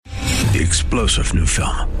The explosive new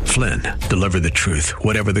film, Flynn, deliver the truth,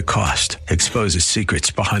 whatever the cost, exposes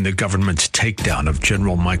secrets behind the government's takedown of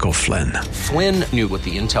General Michael Flynn. Flynn knew what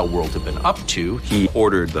the intel world had been up to. He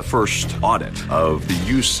ordered the first audit of the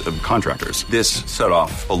use of contractors. This set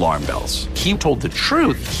off alarm bells. He told the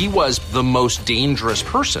truth. He was the most dangerous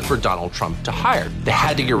person for Donald Trump to hire. They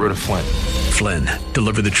had to get rid of Flynn. Flynn,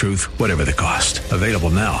 deliver the truth, whatever the cost. Available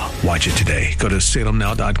now. Watch it today. Go to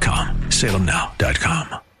salemnow.com.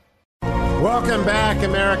 salemnow.com. Welcome back,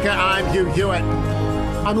 America. I'm Hugh Hewitt.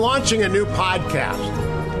 I'm launching a new podcast.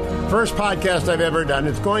 First podcast I've ever done.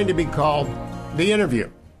 It's going to be called The Interview,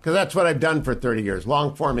 because that's what I've done for 30 years,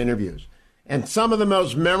 long-form interviews. And some of the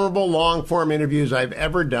most memorable long-form interviews I've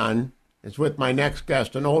ever done is with my next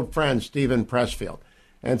guest, an old friend, Stephen Pressfield.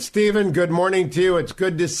 And Stephen, good morning to you. It's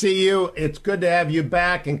good to see you. It's good to have you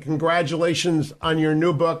back, and congratulations on your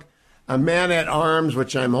new book, A Man at Arms,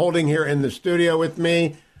 which I'm holding here in the studio with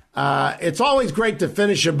me. It's always great to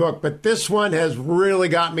finish a book, but this one has really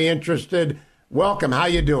got me interested. Welcome. How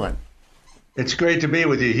you doing? It's great to be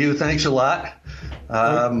with you, Hugh. Thanks a lot.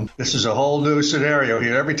 This is a whole new scenario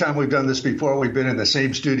here. Every time we've done this before, we've been in the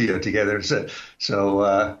same studio together.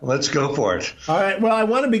 So let's go for it. All right. Well, I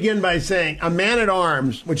want to begin by saying A Man at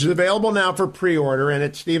Arms, which is available now for pre-order and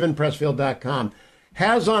at StephenPressfield.com,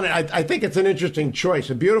 has on it, I think it's an interesting choice,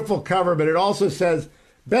 a beautiful cover, but it also says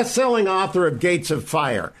best-selling author of Gates of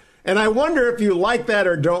Fire. And I wonder if you like that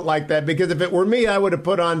or don't like that, because if it were me, I would have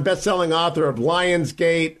put on best-selling author of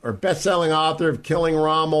Lionsgate or best-selling author of Killing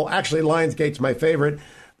Rommel. Actually, Lionsgate's my favorite.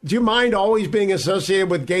 Do you mind always being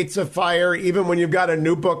associated with Gates of Fire, even when you've got a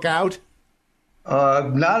new book out?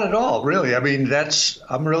 Not at all, really. I mean,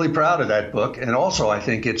 I'm really proud of that book. And also, I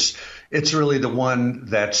think it's really the one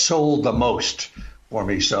that sold the most for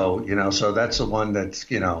me. So, so that's the one that's,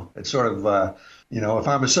 it's sort of, if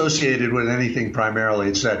I'm associated with anything, primarily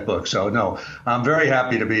it's that book. So, no, I'm very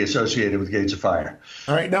happy to be associated with Gates of Fire.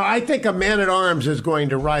 All right. Now, I think A Man at Arms is going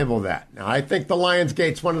to rival that. Now, I think The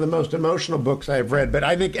Lionsgate's one of the most emotional books I've read, but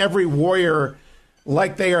I think every warrior,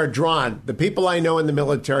 like they are drawn, the people I know in the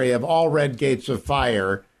military have all read Gates of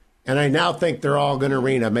Fire, and I now think they're all going to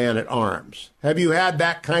read A Man at Arms. Have you had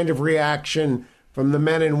that kind of reaction from the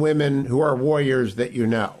men and women who are warriors that you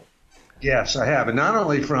know? Yes, I have, and not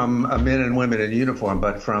only from men and women in uniform,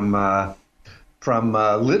 but from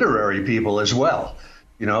literary people as well.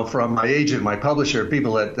 From my agent, my publisher,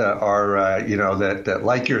 people that are that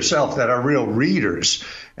like yourself, that are real readers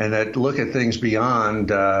and that look at things beyond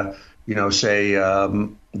the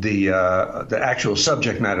actual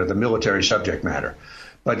subject matter, the military subject matter.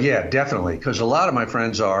 But yeah, definitely, because a lot of my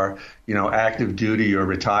friends are, active duty or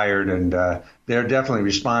retired, and they're definitely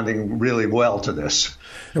responding really well to this.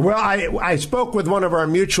 Well, I spoke with one of our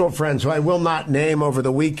mutual friends who I will not name over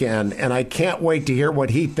the weekend, and I can't wait to hear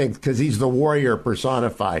what he thinks, because he's the warrior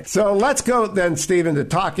personified. So let's go then, Stephen, to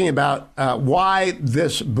talking about why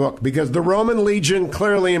this book, because the Roman Legion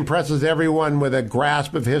clearly impresses everyone with a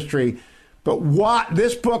grasp of history, but what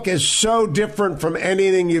this book is so different from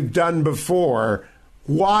anything you've done before.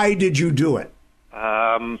 Why did you do it?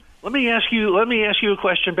 Let me ask you a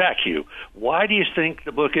question back, Hugh. Why do you think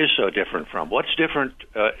the book is so different from? What's different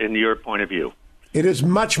in your point of view? It is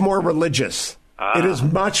much more religious. It is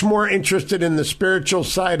much more interested in the spiritual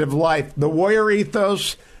side of life. The warrior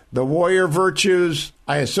ethos, the warrior virtues,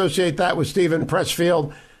 I associate that with Stephen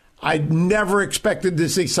Pressfield. I never expected to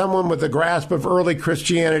see someone with a grasp of early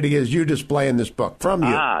Christianity as you display in this book from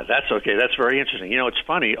you. That's okay. That's very interesting. It's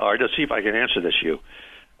funny. Or let's see if I can answer this, Hugh.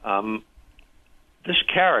 This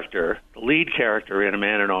character, the lead character in A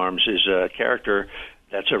Man at Arms, is a character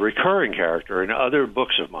that's a recurring character in other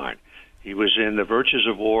books of mine. He was in The Virtues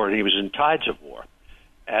of War, and he was in Tides of War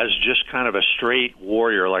as just kind of a straight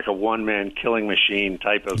warrior, like a one-man killing machine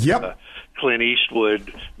type of Clint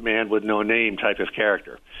Eastwood, man with no name type of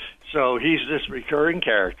character. So he's this recurring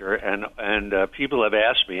character, and people have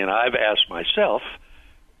asked me, and I've asked myself,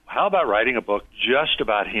 how about writing a book just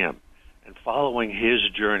about him and following his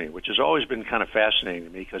journey, which has always been kind of fascinating to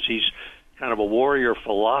me, because he's kind of a warrior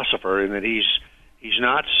philosopher in that he's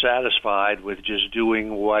not satisfied with just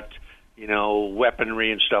doing what,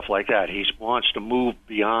 weaponry and stuff like that. He wants to move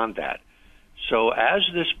beyond that. So as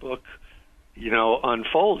this book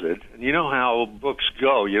unfolded, and you know how books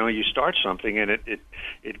go, you start something and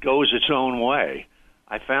it goes its own way.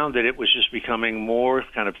 I found that it was just becoming more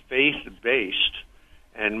kind of faith-based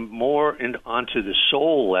and more onto the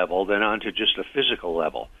soul level than onto just the physical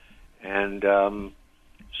level. And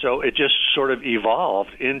so it just sort of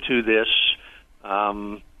evolved into this,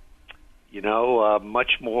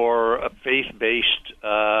 much more faith-based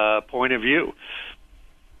point of view.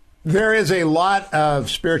 There is a lot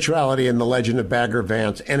of spirituality in The Legend of Bagger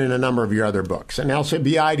Vance and in a number of your other books. And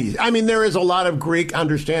Alcibiades. I mean, there is a lot of Greek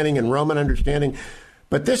understanding and Roman understanding.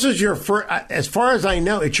 But this is your first, as far as I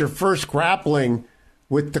know, it's your first grappling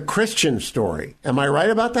with the Christian story. Am I right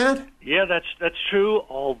about that? Yeah, that's true.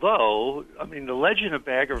 Although, I mean, The Legend of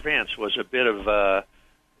Bagger Vance was a bit of,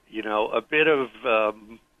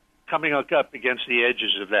 coming up against the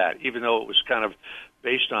edges of that, even though it was kind of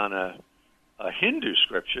based on a Hindu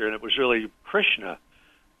scripture, and it was really Krishna,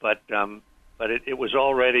 but it was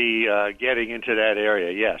already getting into that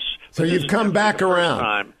area. Yes. So you've come back around.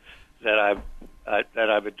 First time that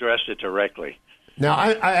I've addressed it directly. Now,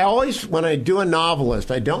 I always, when I do a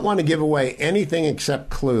novelist, I don't want to give away anything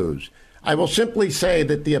except clues. I will simply say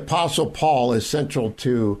that the Apostle Paul is central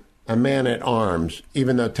to A Man at Arms,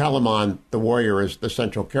 even though Telamon, the warrior, is the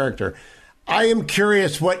central character. I am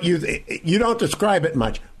curious what you don't describe it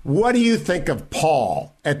much. What do you think of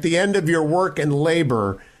Paul at the end of your work and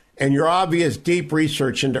labor and your obvious deep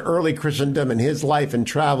research into early Christendom and his life and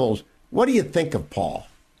travels? What do you think of Paul?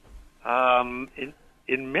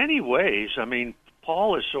 In many ways, I mean,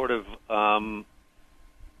 Paul is sort of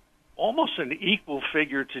almost an equal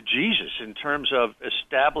figure to Jesus in terms of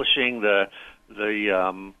establishing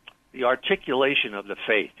the articulation of the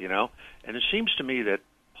faith, you know. And it seems to me that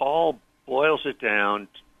Paul boils it down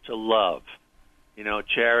to love, you know,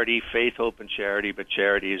 charity, faith, hope, and charity, but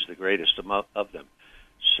charity is the greatest of them.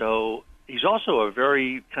 So he's also a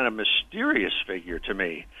very kind of mysterious figure to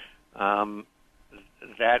me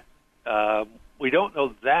that we don't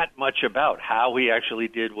know that much about how he actually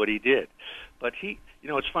did what he did. But he, you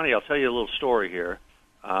know, it's funny, I'll tell you a little story here.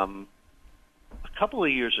 A couple of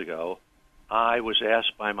years ago, I was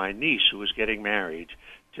asked by my niece, who was getting married,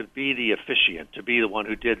 to be the officiant, to be the one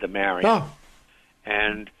who did the marrying. Oh.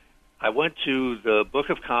 And I went to the Book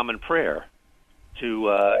of Common Prayer to,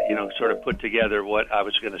 sort of put together what I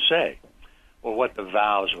was going to say or what the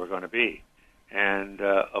vows were going to be. And,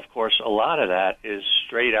 of course, a lot of that is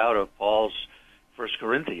straight out of Paul's 1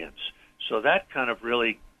 Corinthians. So that kind of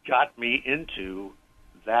really got me into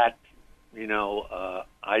that,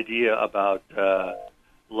 idea about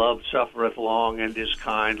love suffereth long and is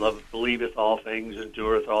kind, love believeth all things,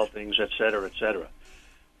 endureth all things, et cetera, et cetera.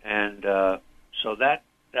 And so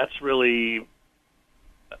that's really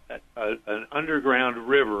an underground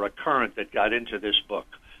river, a current that got into this book.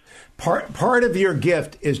 Part of your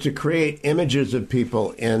gift is to create images of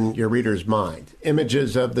people in your reader's mind.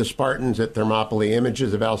 Images of the Spartans at Thermopylae,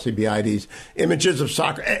 images of Alcibiades, images of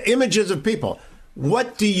Socrates, images of people.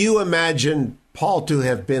 What do you imagine Paul to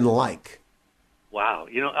have been like? Wow.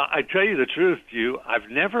 I tell you the truth, I've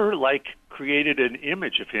never, created an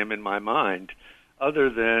image of him in my mind other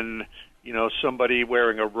than, somebody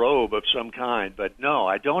wearing a robe of some kind. But no,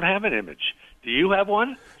 I don't have an image. Do you have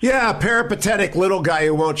one? Yeah, a peripatetic little guy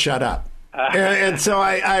who won't shut up. And so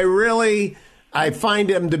I find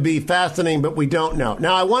him to be fascinating, but we don't know.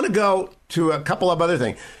 Now, I want to go to a couple of other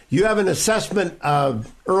things. You have an assessment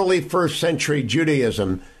of early first century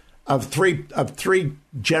Judaism of three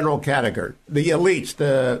general categories: the elites,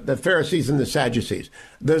 the Pharisees and the Sadducees,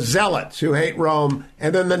 the zealots who hate Rome,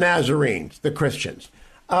 and then the Nazarenes, the Christians.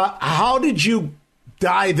 How did you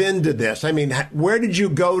dive into this? I mean, where did you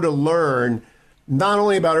go to learn not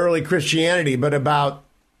only about early Christianity, but about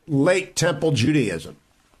late Temple Judaism?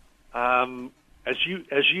 As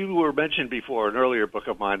you were mentioned before, an earlier book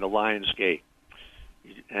of mine, The Lion's Gate,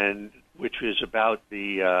 and which is about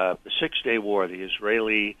the 6-Day War, the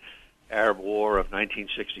Israeli-Arab War of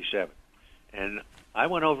 1967. And I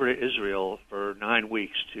went over to Israel for 9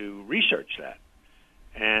 weeks to research that.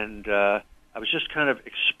 And I was just kind of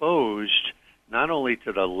exposed not only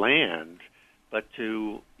to the land, but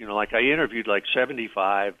to, I interviewed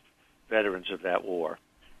 75 veterans of that war.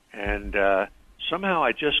 And somehow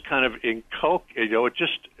I just kind of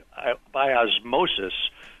by osmosis,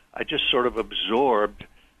 I just sort of absorbed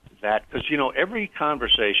that. Because, every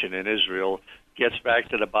conversation in Israel gets back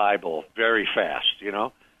to the Bible very fast,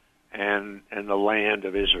 and the land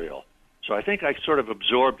of Israel. So I think I sort of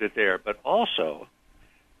absorbed it there. But also,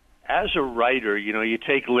 as a writer, you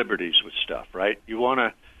take liberties with stuff, right? You want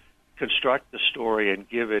to construct the story and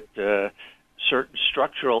give it certain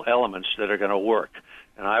structural elements that are going to work.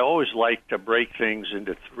 And I always like to break things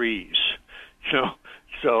into threes,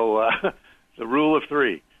 so the rule of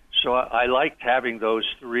three. So I liked having those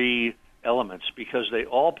three elements because they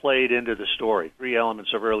all played into the story, three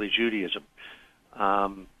elements of early Judaism.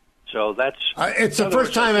 So that's it's the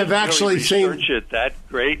first time I've actually seen it that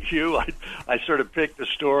great, Hugh. I sort of picked the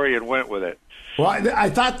story and went with it. Well, I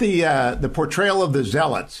thought the portrayal of the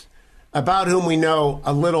zealots, about whom we know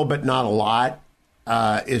a little but not a lot,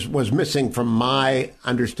 was missing from my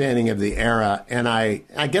understanding of the era. And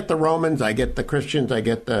I get the Romans, I get the Christians, I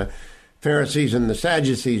get the Pharisees and the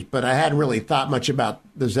Sadducees, but I hadn't really thought much about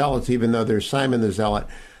the Zealots, even though there's Simon the Zealot.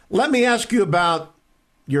 Let me ask you about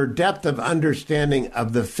your depth of understanding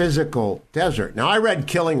of the physical desert. Now, I read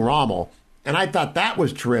Killing Rommel, and I thought that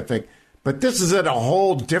was terrific, but this is at a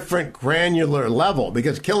whole different granular level,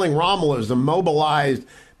 because Killing Rommel is a mobilized,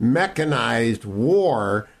 mechanized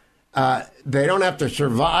war. They don't have to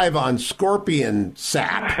survive on scorpion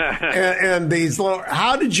sap. and these little,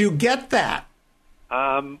 how did you get that?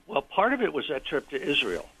 Well, part of it was that trip to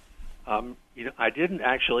Israel. I didn't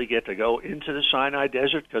actually get to go into the Sinai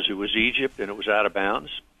Desert because it was Egypt and it was out of bounds.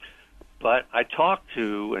 But I talked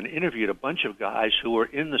to and interviewed a bunch of guys who were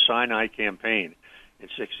in the Sinai campaign in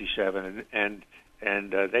 '67, and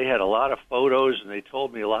they had a lot of photos and they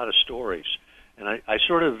told me a lot of stories. And I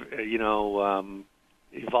sort of,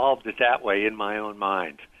 evolved it that way in my own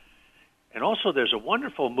mind. And also, there's a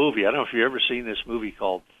wonderful movie. I don't know if you've ever seen this movie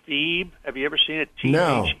called Thebe. Have you ever seen it?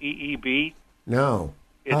 T-H-E-E-B? No.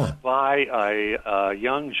 It's by a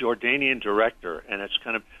young Jordanian director, and it's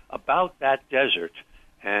kind of about that desert.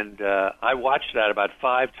 And I watched that about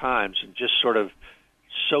 5 times and just sort of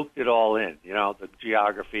soaked it all in, the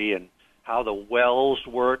geography and how the wells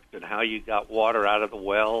worked and how you got water out of the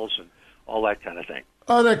wells and all that kind of thing.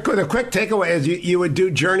 Oh, the quick takeaway is you would do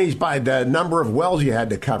journeys by the number of wells you had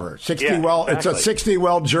to cover. 60 well, exactly. It's a 60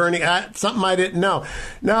 well journey. Something I didn't know.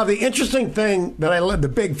 Now, the interesting thing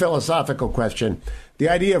the big philosophical question, the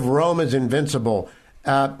idea of Rome is invincible.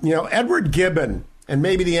 Edward Gibbon and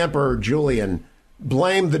maybe the Emperor Julian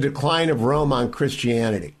blamed the decline of Rome on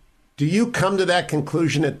Christianity. Do you come to that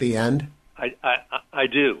conclusion at the end? I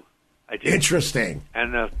do. Interesting.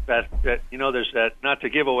 And that there's that, not to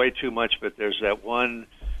give away too much, but there's that one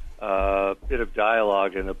bit of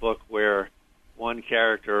dialogue in the book where one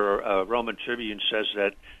character, a Roman tribune, says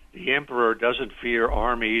that the emperor doesn't fear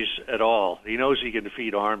armies at all. He knows he can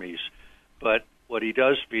defeat armies, but what he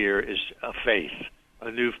does fear is a faith,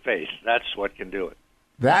 a new faith. That's what can do it.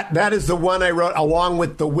 That is the one I wrote along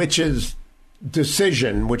with the witches'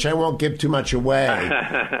 decision, which I won't give too much away,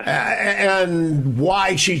 and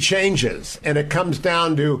why she changes. And it comes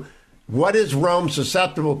down to what is Rome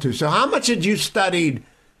susceptible to. So how much had you studied?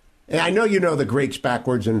 And I know you know the Greeks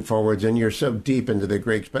backwards and forwards, and you're so deep into the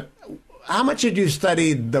Greeks, but how much had you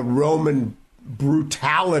studied the Roman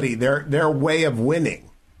brutality, their way of winning?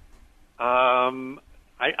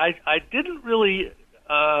 I didn't really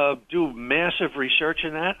do massive research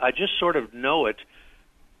in that. I just sort of know it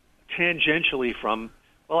tangentially from,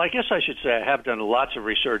 well, I guess I should say I have done lots of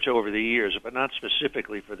research over the years, but not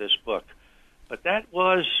specifically for this book. But that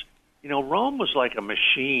was, Rome was like a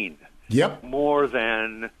machine. Yep. More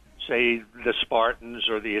than, say, the Spartans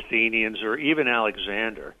or the Athenians or even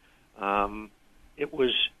Alexander. It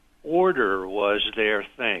was, order was their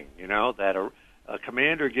thing, that a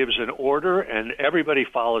commander gives an order and everybody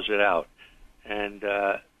follows it out. And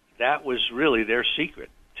that was really their secret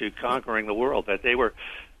to conquering the world, that they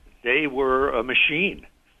were a machine.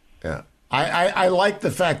 Yeah. I like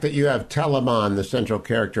the fact that you have Telamon, the central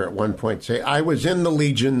character, at one point say, I was in the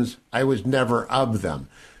legions, I was never of them.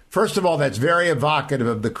 First of all, that's very evocative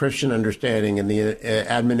of the Christian understanding and the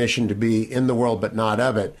admonition to be in the world but not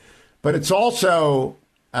of it. But it's also,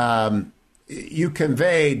 you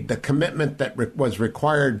conveyed the commitment that was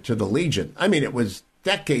required to the legion. I mean, it was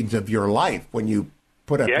decades of your life when you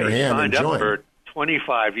put up your hand and joined. Yeah, you signed up for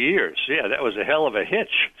 25 years. Yeah, that was a hell of a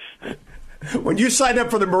hitch. When you signed up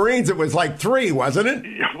for the Marines, it was like 3, wasn't it?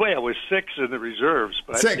 Well, it was 6 in the reserves.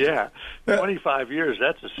 But 6. Yeah, 25 years,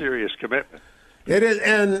 that's a serious commitment. It is,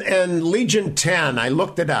 and Legion 10, I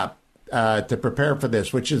looked it up to prepare for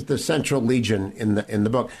this, which is the Central Legion in the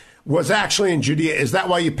book, was actually in Judea. Is that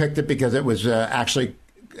why you picked it? Because it was actually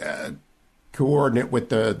coordinate with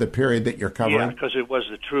the period that you're covering? Yeah, because it was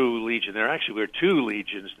the true legion. There actually were 2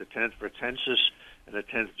 legions, the 10th Fretensis and the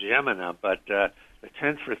 10th Gemina, but the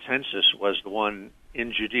 10th Fretensis was the one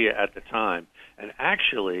in Judea at the time. And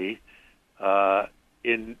actually, as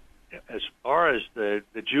far as the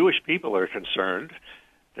Jewish people are concerned,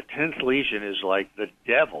 the 10th Legion is like the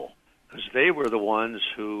devil, because they were the ones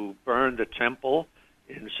who burned the temple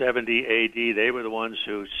in 70 A.D. They were the ones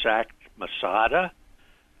who sacked Masada,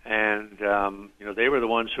 and they were the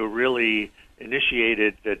ones who really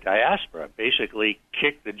initiated the diaspora, basically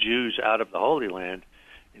kicked the Jews out of the Holy Land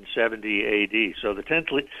in 70 A.D. So the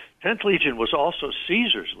 10th Legion was also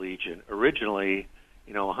Caesar's Legion originally,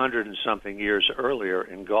 100 and something years earlier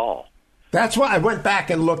in Gaul. That's why I went back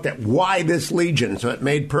and looked at why this legion, so it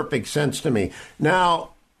made perfect sense to me. Now,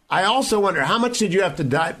 I also wonder, how much did you have to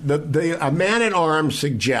die? A man-at-arms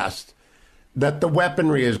suggests that the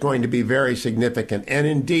weaponry is going to be very significant. And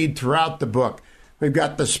indeed, throughout the book, we've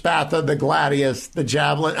got the spatha, the gladius, the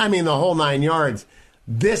javelin, the whole 9 yards.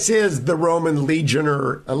 This is the Roman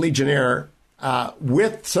legionnaire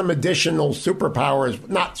with some additional superpowers,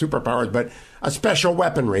 not superpowers, but a special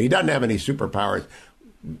weaponry. He doesn't have any superpowers.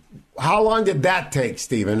 How long did that take,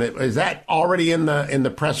 Stephen? Is that already in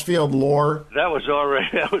the Pressfield lore? That was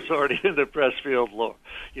already in the Pressfield lore.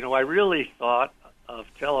 I really thought of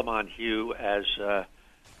Telamon Hugh as you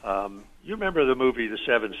remember the movie The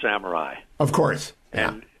Seven Samurai? Of course.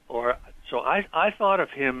 Yeah. So I thought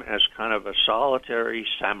of him as kind of a solitary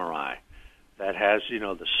samurai that has,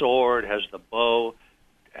 the sword, has the bow,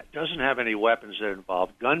 doesn't have any weapons that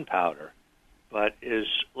involve gunpowder, but is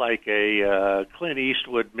like a Clint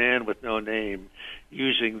Eastwood man with no name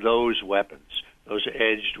using those weapons, those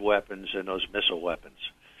edged weapons and those missile weapons.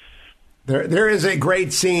 There is a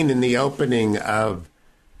great scene in the opening of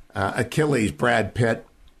Achilles, Brad Pitt,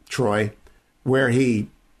 Troy, where he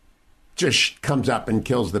just comes up and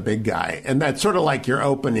kills the big guy. And that's sort of like your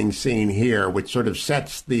opening scene here, which sort of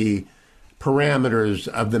sets the parameters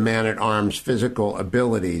of the man-at-arms' physical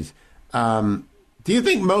abilities. Do you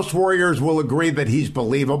think most warriors will agree that he's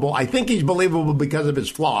believable? I think he's believable because of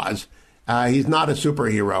his flaws. He's not a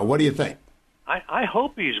superhero. What do you think? I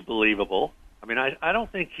hope he's believable. I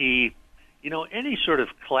don't think he, any sort of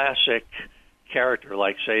classic character,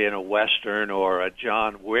 like, say, in a Western or a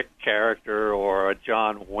John Wick character or a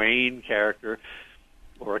John Wayne character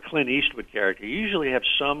or a Clint Eastwood character, you usually have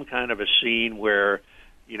some kind of a scene where,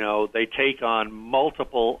 they take on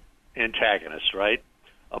multiple antagonists, right?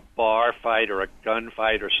 A bar fight or a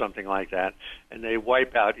gunfight or something like that, and they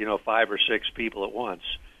wipe out, 5 or 6 people at once.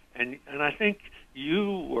 And I think you,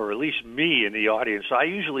 or at least me in the audience, I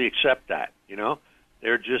usually accept that,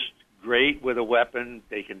 They're just great with a weapon.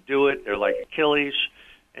 They can do it. They're like Achilles,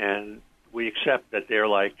 and we accept that they're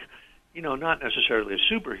like, not necessarily a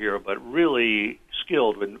superhero, but really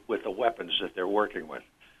skilled with the weapons that they're working with.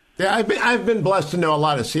 Yeah, I've been blessed to know a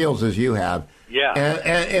lot of SEALs, as you have. Yeah.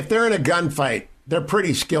 And if they're in a gunfight, they're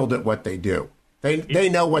pretty skilled at what they do. They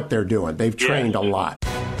know what they're doing. They've trained a lot.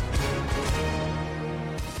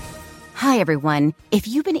 Hi, everyone. If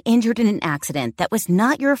you've been injured in an accident that was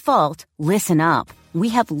not your fault, listen up. We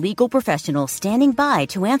have legal professionals standing by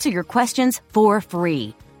to answer your questions for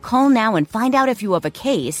free. Call now and find out if you have a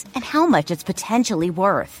case and how much it's potentially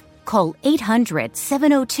worth. Call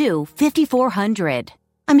 800-702-5400.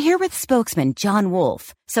 I'm here with spokesman John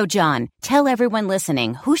Wolf. So, John, tell everyone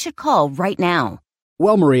listening who should call right now.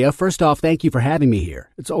 Well, Maria, first off, thank you for having me here.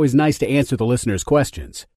 It's always nice to answer the listeners'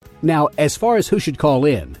 questions. Now, as far as who should call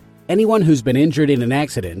in, anyone who's been injured in an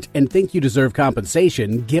accident and think you deserve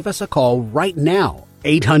compensation, give us a call right now.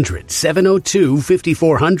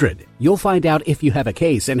 800-702-5400. You'll find out if you have a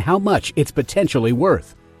case and how much it's potentially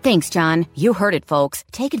worth. Thanks, John. You heard it, folks.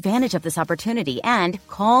 Take advantage of this opportunity and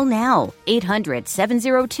call now.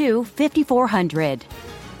 800-702-5400.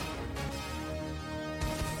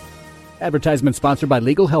 Advertisement sponsored by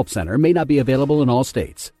Legal Help Center. May not be available in all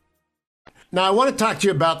states. Now, I want to talk to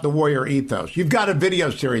you about the warrior ethos. You've got a video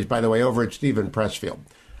series, by the way, over at Stephen Pressfield.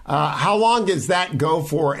 How long does that go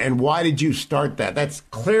for, and why did you start that? That's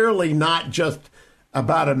clearly not just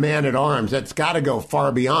about a man-at-arms. That's got to go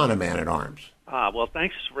far beyond a man-at-arms. Well,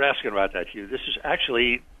 thanks for asking about that, Hugh. This is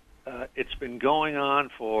actually, it's been going on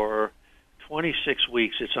for 26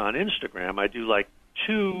 weeks. It's on Instagram. I do like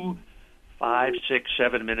 2 5, 6,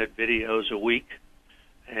 7-minute videos a week.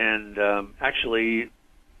 And actually,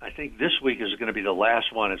 I think this week is going to be the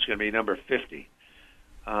last one. It's going to be number 50.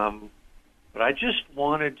 But I just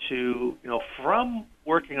wanted to, from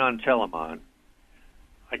working on Telamon,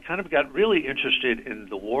 I kind of got really interested in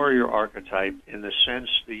the warrior archetype in the sense,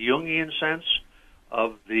 the Jungian sense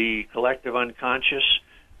of the collective unconscious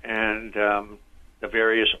and the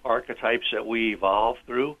various archetypes that we evolve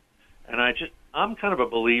through. And I'm kind of a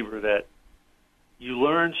believer that you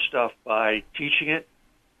learn stuff by teaching it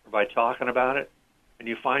or by talking about it, and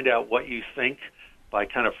you find out what you think by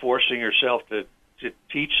kind of forcing yourself to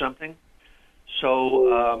teach something.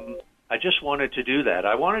 So I just wanted to do that.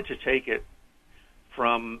 I wanted to take it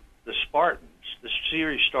from the Spartans. The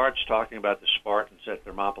series starts talking about the Spartans at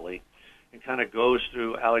Thermopylae and kind of goes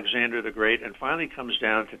through Alexander the Great and finally comes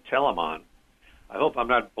down to Telamon. I hope I'm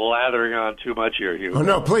not blathering on too much here, Hugh. Oh,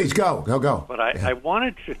 no, please, go. But I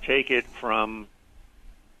wanted to take it from,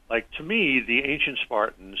 to me, the ancient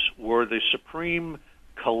Spartans were the supreme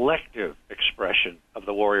collective expression of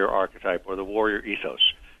the warrior archetype or the warrior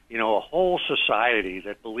ethos. A whole society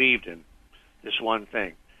that believed in this one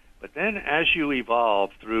thing. But then as you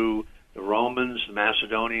evolve through the Romans, the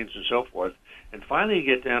Macedonians, and so forth, and finally you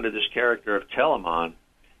get down to this character of Telamon,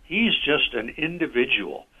 he's just an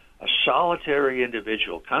individual, a solitary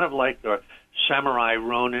individual, kind of like the samurai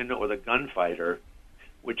Ronin or the gunfighter,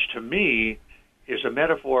 which to me is a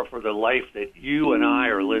metaphor for the life that you and I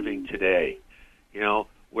are living today,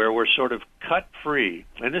 where we're sort of cut free.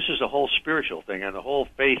 And this is a whole spiritual thing and a whole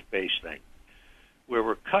faith-based thing, where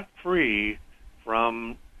we're cut free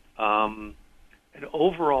from an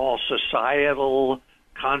overall societal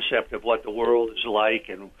concept of what the world is like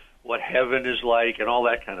and what heaven is like and all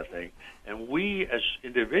that kind of thing. And we as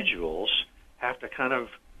individuals have to kind of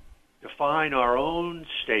define our own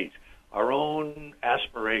state, our own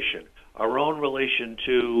aspiration, our own relation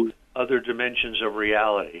to other dimensions of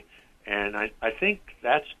reality. And I think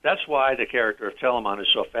that's why the character of Telamon is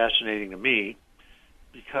so fascinating to me,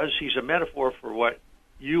 because he's a metaphor for what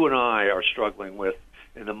you and I are struggling with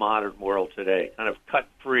in the modern world today, kind of cut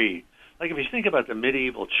free. Like if you think about the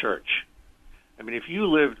medieval church, I mean, if you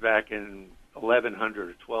lived back in 1100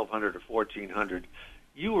 or 1200 or 1400,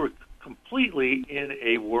 you were completely in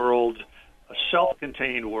a world, a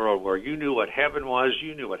self-contained world where you knew what heaven was,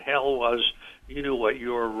 you knew what hell was, you knew what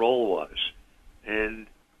your role was. And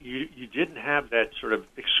you didn't have that sort of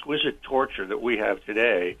exquisite torture that we have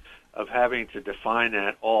today of having to define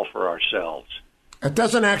that all for ourselves. It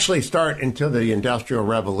doesn't actually start until the Industrial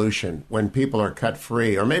Revolution, when people are cut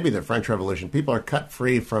free, or maybe the French Revolution. People are cut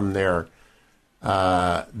free from their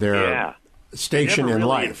station in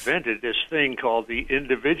life. They never really invented this thing called the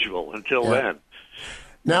individual until then.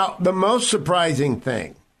 Now, the most surprising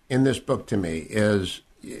thing in this book to me is,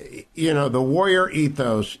 the warrior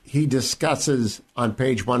ethos he discusses on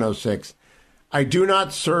page 106. I do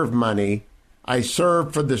not serve money. I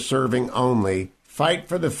serve for the serving only, fight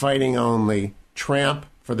for the fighting only, tramp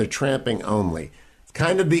for the tramping only. It's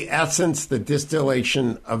kind of the essence, the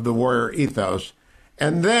distillation of the warrior ethos.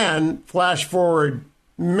 And then flash forward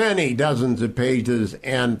many dozens of pages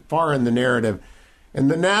and far in the narrative, and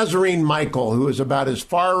the Nazarene Michael, who is about as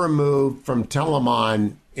far removed from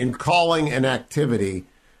Telamon in calling and activity,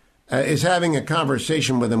 is having a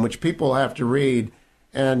conversation with him, which people have to read.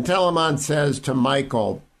 And Telamon says to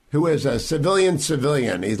Michael, who is a civilian,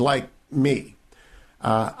 he's like me,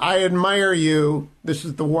 I admire you. This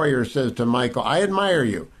is the warrior says to Michael, I admire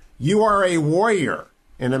you. You are a warrior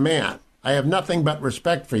and a man. I have nothing but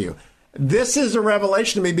respect for you. This is a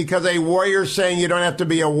revelation to me, because a warrior is saying you don't have to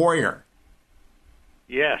be a warrior.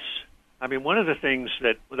 Yes. I mean, one of the things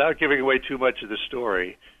that, without giving away too much of the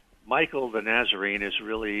story, Michael the Nazarene is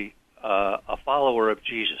really a follower of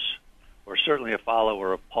Jesus, or certainly a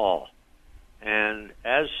follower of Paul. And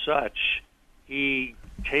as such, he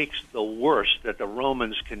takes the worst that the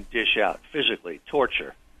Romans can dish out physically,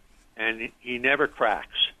 torture, and he never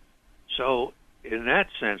cracks. So in that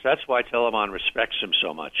sense, that's why Telamon respects him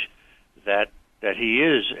so much, that he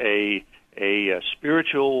is a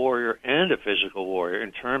spiritual warrior and a physical warrior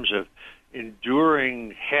in terms of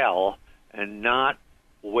enduring hell and not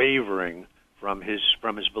wavering from his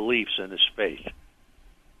beliefs and his faith.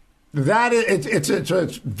 That is,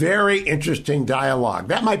 it's very interesting dialogue.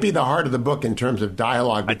 That might be the heart of the book in terms of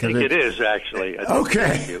dialogue. I think it is, actually.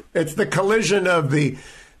 Okay. It's the collision of the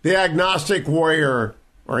agnostic warrior,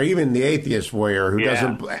 or even the atheist warrior, who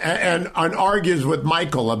doesn't, and argues with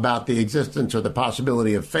Michael about the existence or the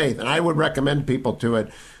possibility of faith. And I would recommend people to it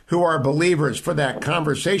who are believers for that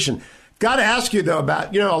conversation. Got to ask you, though,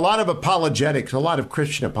 about, a lot of apologetics, a lot of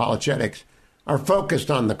Christian apologetics are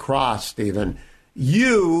focused on the cross, Stephen.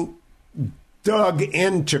 You dug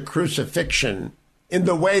into crucifixion in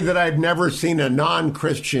the way that I've never seen a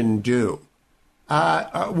non-Christian do.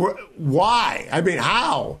 Why? I mean,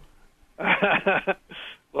 how?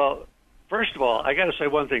 Well, first of all, I got to say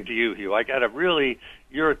one thing to you, Hugh.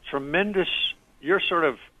 You're sort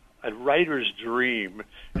of a writer's dream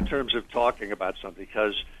in terms of talking about something,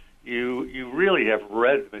 because you really have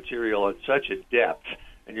read the material at such a depth,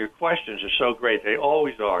 and your questions are so great. They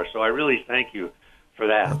always are. So I really thank you for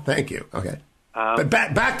that. Oh, thank you. Okay. But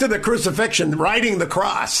back to the crucifixion, riding the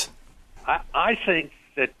cross. I think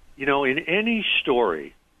that, in any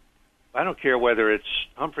story, I don't care whether it's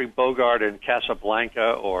Humphrey Bogart in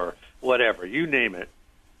Casablanca or whatever, you name it,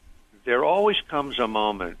 there always comes a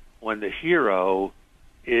moment when the hero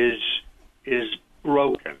is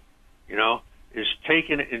broken, is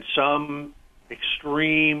taken in some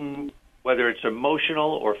extreme, whether it's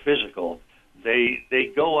emotional or physical.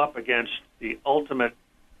 They go up against the ultimate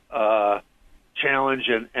challenge,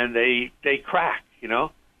 and they crack,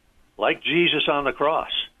 like Jesus on the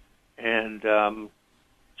cross. And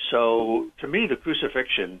so to me, the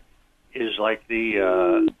crucifixion is like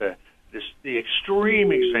the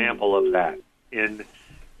extreme example of that in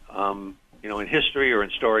in history or in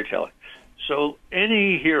storytelling. So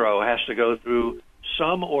any hero has to go through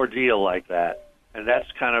some ordeal like that, and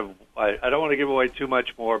that's kind of I don't want to give away too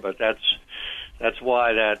much more, but that's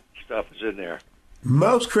why that stuff is in there.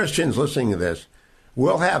 Most Christians listening to this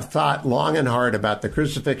will have thought long and hard about the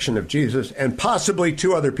crucifixion of Jesus and possibly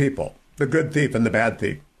two other people, the good thief and the bad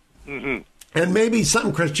thief. Mm-hmm. And maybe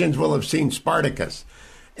some Christians will have seen Spartacus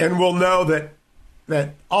and will know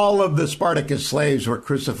that all of the Spartacus slaves were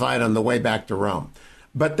crucified on the way back to Rome.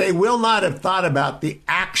 But they will not have thought about the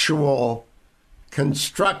actual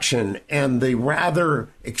construction and the rather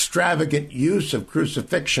extravagant use of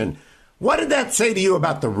crucifixion. What did that say to you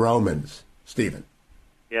about the Romans, Stephen?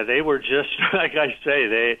 Yeah, they were just like I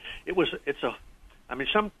say.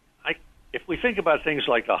 If we think about things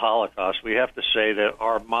like the Holocaust, we have to say that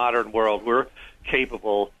our modern world, we're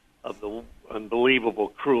capable of the unbelievable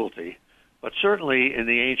cruelty. But certainly in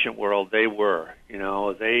the ancient world, they were.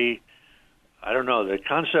 I don't know, the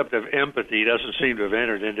concept of empathy doesn't seem to have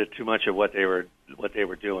entered into too much of what they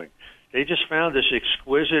were doing. They just found this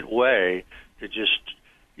exquisite way to just,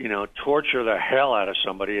 torture the hell out of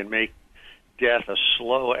somebody and make death a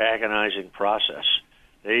slow, agonizing process.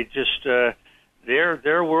 They just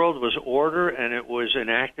their world was order, and it was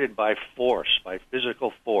enacted by force, by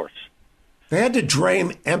physical force. They had to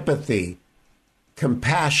drain empathy,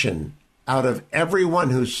 compassion out of everyone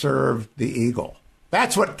who served the eagle.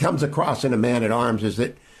 That's what comes across in A Man at Arms, is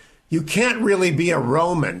that you can't really be a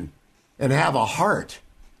Roman and have a heart.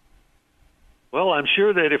 Well, I'm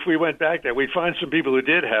sure that if we went back there, we'd find some people who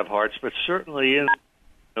did have hearts, but certainly in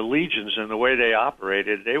the legions and the way they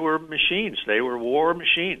operated, they were machines. They were war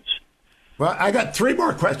machines. Well, I got three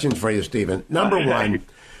more questions for you, Stephen. Number one,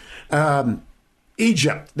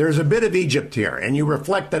 Egypt. There's a bit of Egypt here, and you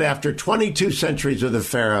reflect that after 22 centuries of the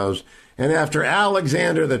pharaohs, and after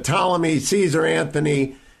Alexander, the Ptolemy, Caesar,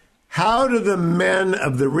 Anthony, how do the men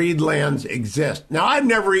of the Reed Lands exist? Now, I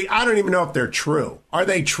don't even know if they're true. Are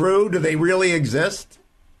they true? Do they really exist?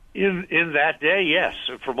 In that day, yes.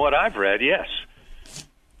 From what I've read, yes.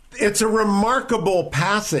 It's a remarkable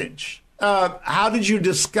passage. How did you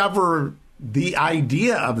discover the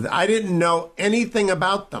idea of I didn't know anything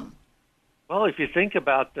about them. Well, if you think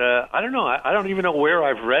about, I don't know, I don't even know where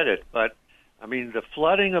I've read it, but I mean, the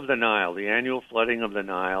flooding of the Nile, the annual flooding of the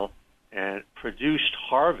Nile, and produced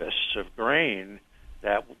harvests of grain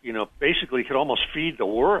that, basically could almost feed the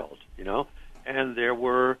world, and there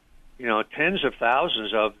were, tens of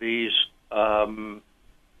thousands of these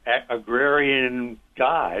agrarian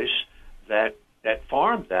guys that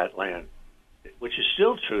farmed that land, which is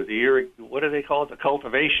still true. What do they call it? The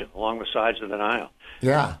cultivation along the sides of the Nile.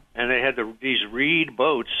 Yeah. And they had these reed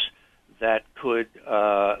boats that could,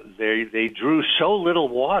 they drew so little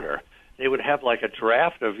water, they would have like a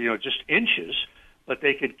draft of, just inches, but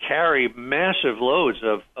they could carry massive loads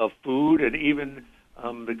of food and even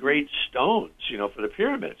the great stones, for the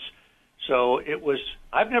pyramids. So it was,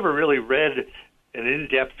 I've never really read an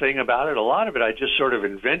in-depth thing about it. A lot of it I just sort of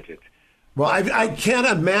invented. Well, I can't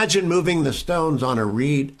imagine moving the stones on a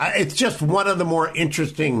reed. It's just one of the more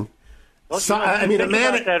interesting. Well,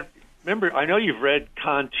 remember, I know you've read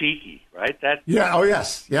Kon-Tiki, right? Yeah. Oh,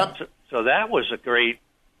 yes. Yep. So that was a great,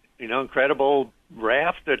 incredible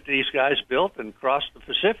raft that these guys built and crossed the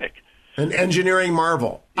Pacific. An engineering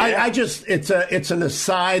marvel. Yeah. It's an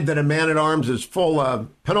aside that A Man at Arms is full of.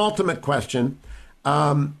 Penultimate question.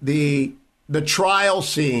 The trial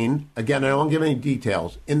scene, again, I won't give any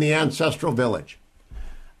details, in the ancestral village.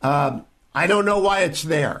 I don't know why it's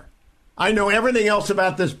there. I know everything else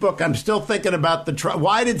about this book. I'm still thinking about the trial.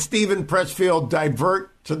 Why did Stephen Pressfield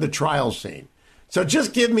divert to the trial scene? So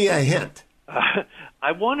just give me a hint.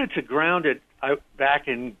 I wanted to ground it back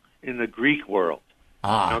in the Greek world.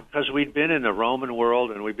 Because we'd been in the Roman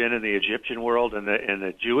world, and we'd been in the Egyptian world, and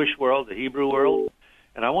the Jewish world, the Hebrew world.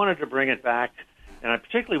 And I wanted to bring it back. And I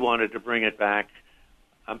particularly wanted to bring it back.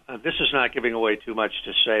 This is not giving away too much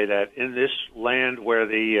to say that in this land where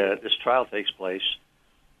this trial takes place,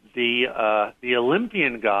 the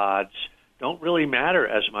Olympian gods don't really matter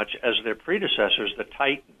as much as their predecessors, the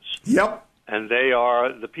Titans. Yep. And they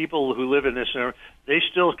are the people who live in this. They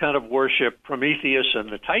still kind of worship Prometheus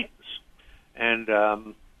and the Titans, and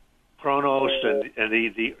Kronos and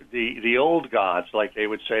the old gods, like they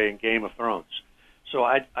would say in Game of Thrones. So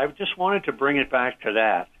I just wanted to bring it back to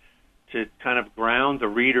that, to kind of ground the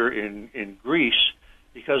reader in Greece,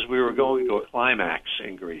 because we were going to a climax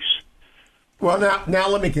in Greece. Well, now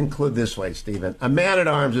let me conclude this way, Stephen. A Man at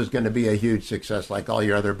Arms is going to be a huge success, like all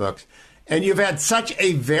your other books. And you've had such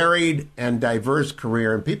a varied and diverse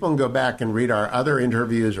career, and people can go back and read our other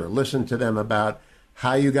interviews or listen to them about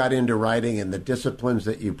how you got into writing and the disciplines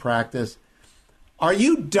that you practice. Are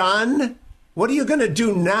you done? What are you going to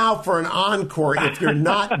do now for an encore if you're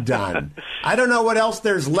not done? I don't know what else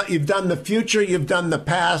there's. You've done the future, you've done the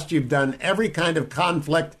past, you've done every kind of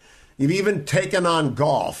conflict. You've even taken on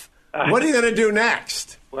golf. What are you going to do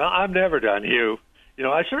next? Well, I'm never done, Hugh. You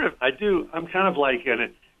know, I'm kind of like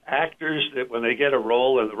actors that when they get a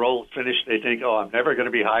role and the role's finished, they think, oh, I'm never going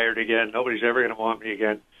to be hired again. Nobody's ever going to want me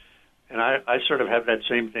again. And I sort of have that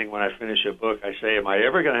same thing when I finish a book. I say, am I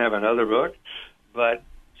ever going to have another book? But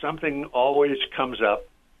something always comes up.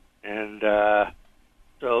 And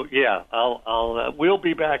so, yeah, we'll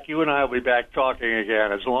be back. You and I will be back talking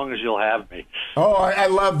again as long as you'll have me. Oh, I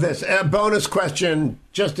love this. Bonus question,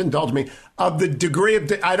 just indulge me. Of the degree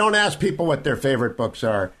of, I don't ask people what their favorite books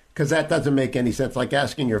are, because that doesn't make any sense, like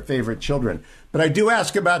asking your favorite children. But I do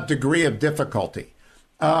ask about degree of difficulty.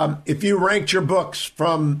 If you ranked your books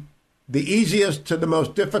from the easiest to the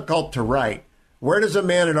most difficult to write, where does A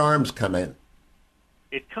Man-at-Arms come in?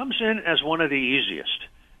 It comes in as one of the easiest.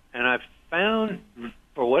 And I've found,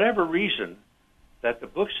 for whatever reason, that the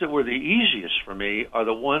books that were the easiest for me are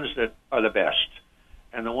the ones that are the best,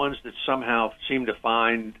 and the ones that somehow seem to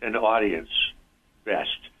find an audience best.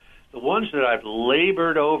 The ones that I've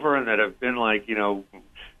labored over and that have been like, you know,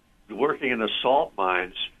 working in the salt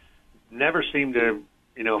mines never seem to,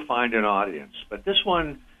 you know, find an audience. But this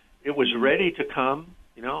one, it was ready to come.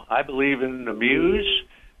 You know, I believe in the muse,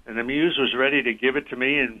 and the muse was ready to give it to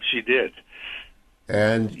me, and she did.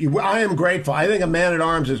 And I am grateful. I think A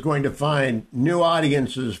Man-at-Arms is going to find new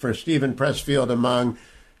audiences for Stephen Pressfield among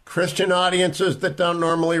Christian audiences that don't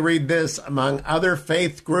normally read this, among other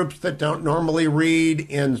faith groups that don't normally read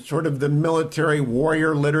in sort of the military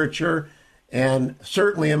warrior literature, and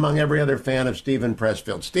certainly among every other fan of Stephen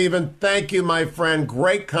Pressfield. Stephen, thank you, my friend.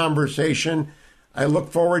 Great conversation. I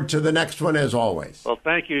look forward to the next one, as always. Well,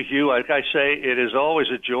 thank you, Hugh. Like I say, it is always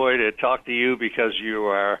a joy to talk to you because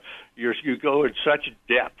you go in such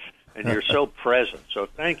depth and you're so present. So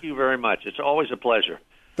thank you very much. It's always a pleasure.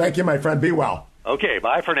 Thank you, my friend. Be well. Okay,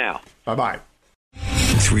 bye for now. Bye-bye.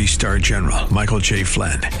 3-star General Michael J.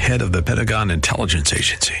 Flynn, head of the Pentagon Intelligence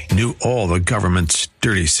Agency, knew all the government's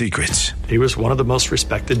dirty secrets. He was one of the most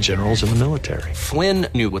respected generals in the military. Flynn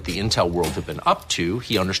knew what the intel world had been up to.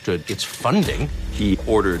 He understood its funding. He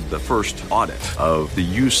ordered the first audit of the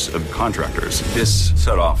use of contractors. This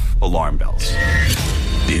set off alarm bells.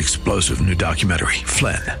 The explosive new documentary,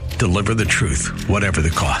 Flynn, Deliver the Truth, Whatever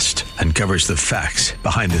the Cost, uncovers the facts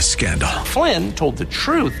behind this scandal. Flynn told the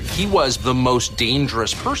truth. He was the most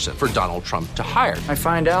dangerous person for Donald Trump to hire. I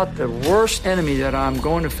find out the worst enemy that I'm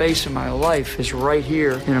going to face in my life is right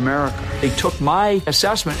here in America. They took my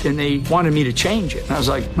assessment and they wanted me to change it. And I was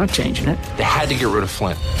like, I'm not changing it. They had to get rid of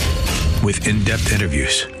Flynn. With in-depth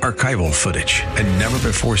interviews, archival footage, and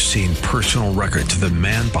never-before-seen personal records of the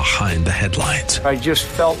man behind the headlines. I just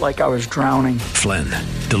felt like I was drowning. Flynn,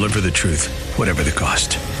 Deliver the Truth, Whatever the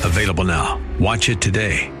Cost. Available now. Watch it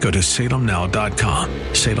today. Go to salemnow.com.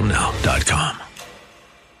 salemnow.com.